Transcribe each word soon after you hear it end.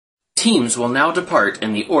Teams will now depart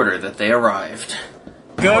in the order that they arrived.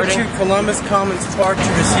 Go to Columbus Commons Park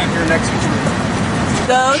to receive your next clue.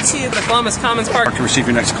 Go to the Columbus Commons Park to receive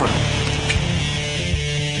your next clue.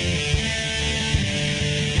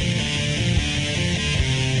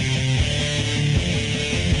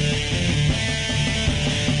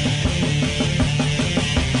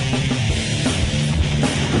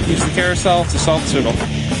 Use the carousel to solve the riddle.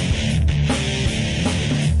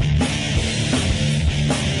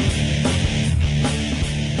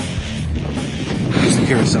 Use the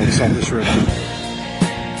carousel to solve this riddle.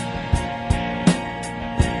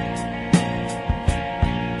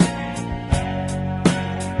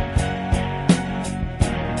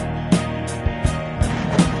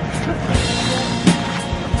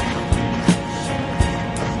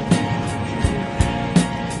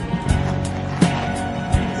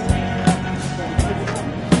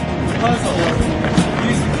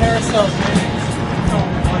 Use the carousel.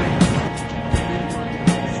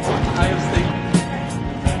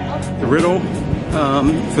 The riddle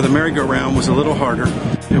for the merry-go-round was a little harder.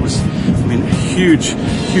 It was, I mean, a huge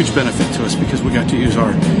benefit to us because we got to use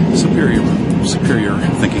our superior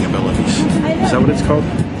thinking abilities. Is that what it's called?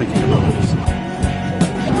 Thinking abilities.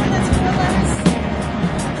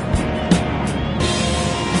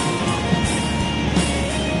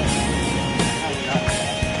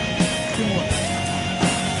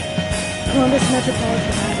 Columbus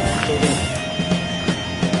Metropolitan Area.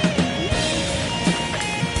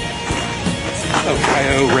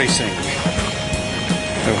 Ohio Racing.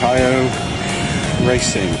 Ohio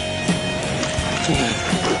Racing.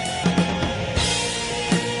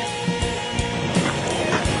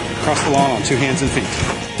 Cross the lawn on 2 hands and feet.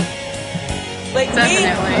 like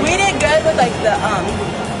we did good with like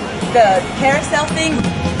the carousel thing.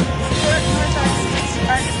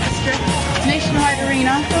 Nationwide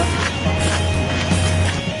Arena.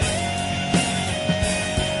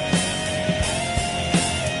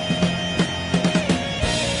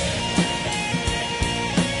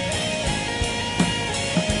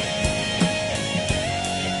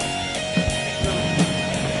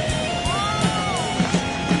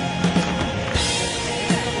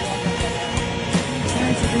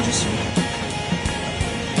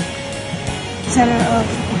 Center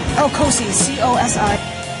of COSI, C-O-S-I.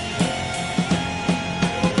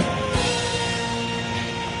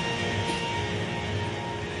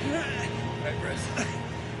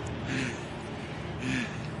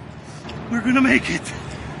 We're gonna make it.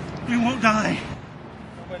 We won't die.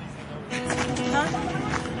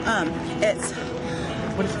 Huh? It's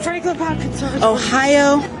Franklin Park Conservatory.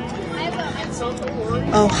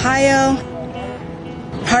 Ohio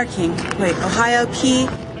parking. Wait, Ohio P.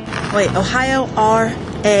 Wait, Ohio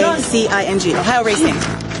R-A-C-I-N-G. Ohio Racing.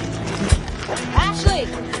 Ashley!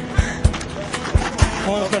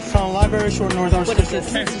 Columbus Metropolitan Library, short North Arts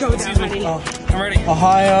District. Excuse me. I'm ready.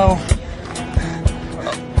 Ohio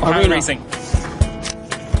Racing.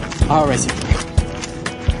 Ohio Racing.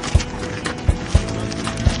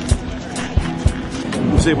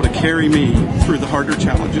 Was able to carry me through the harder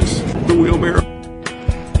challenges. The wheelbarrow.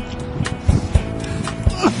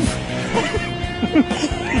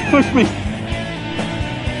 Push me.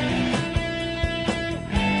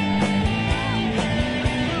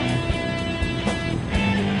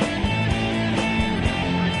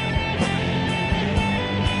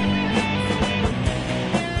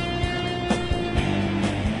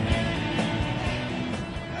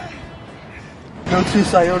 Go to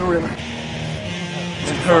Scioto River.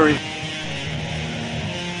 And hurry.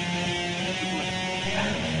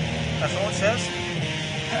 That's all it says?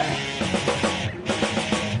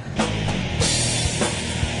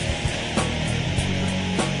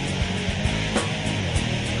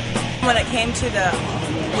 When it came to the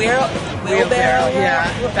wheelbarrow, yeah,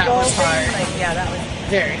 that was hard. Like, yeah, that was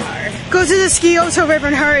Very hard. Go to the Scioto River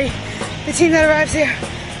and hurry. The team that arrives here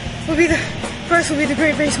will be the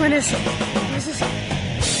great race winners. This is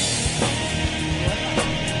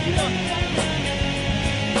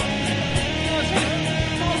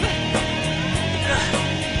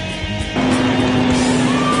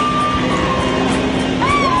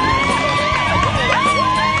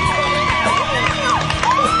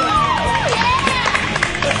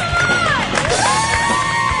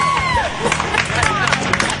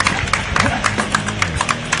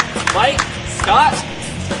Mike, Scott,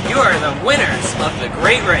 you are the winners of the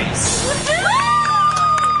great race.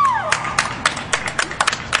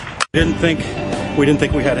 We didn't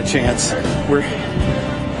think we had a chance. We're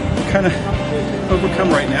kind of overcome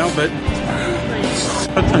right now, but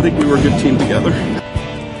I think we were a good team together.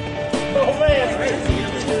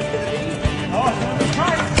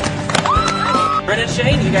 Brent and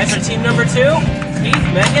Shane, you guys are team number 2. Keith,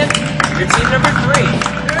 Megan, you're team number 3.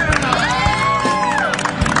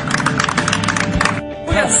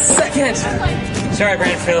 We got second. Sorry,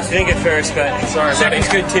 Brent and Phil, you didn't get first, but second's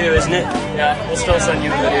good too, isn't it? Yeah, we'll still send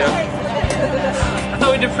you a video. I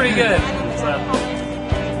thought we did pretty good.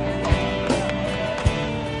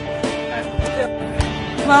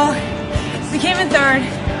 Well, we came in third.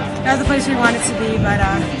 That was the place we wanted to be, but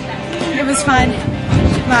it was fun.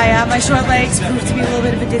 My short legs proved to be a little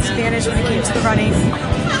bit of a disadvantage when it came to the running,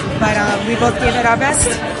 but we both gave it our best,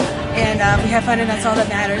 and we had fun, and that's all that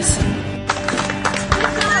matters.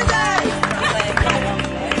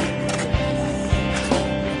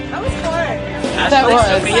 Ashley,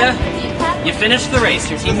 Sophia, you finished the race.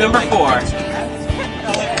 You're team number 4.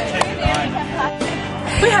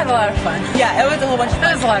 We had a lot of fun. Yeah, it was a whole bunch of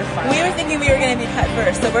fun. It was a lot of fun. We were thinking we were going to be cut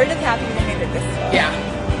first, so we're just happy we made it this far. Yeah,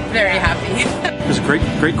 very happy. It was a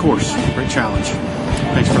great course, great challenge.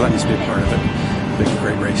 Thanks for letting us be a part of it. Big,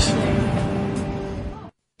 great race.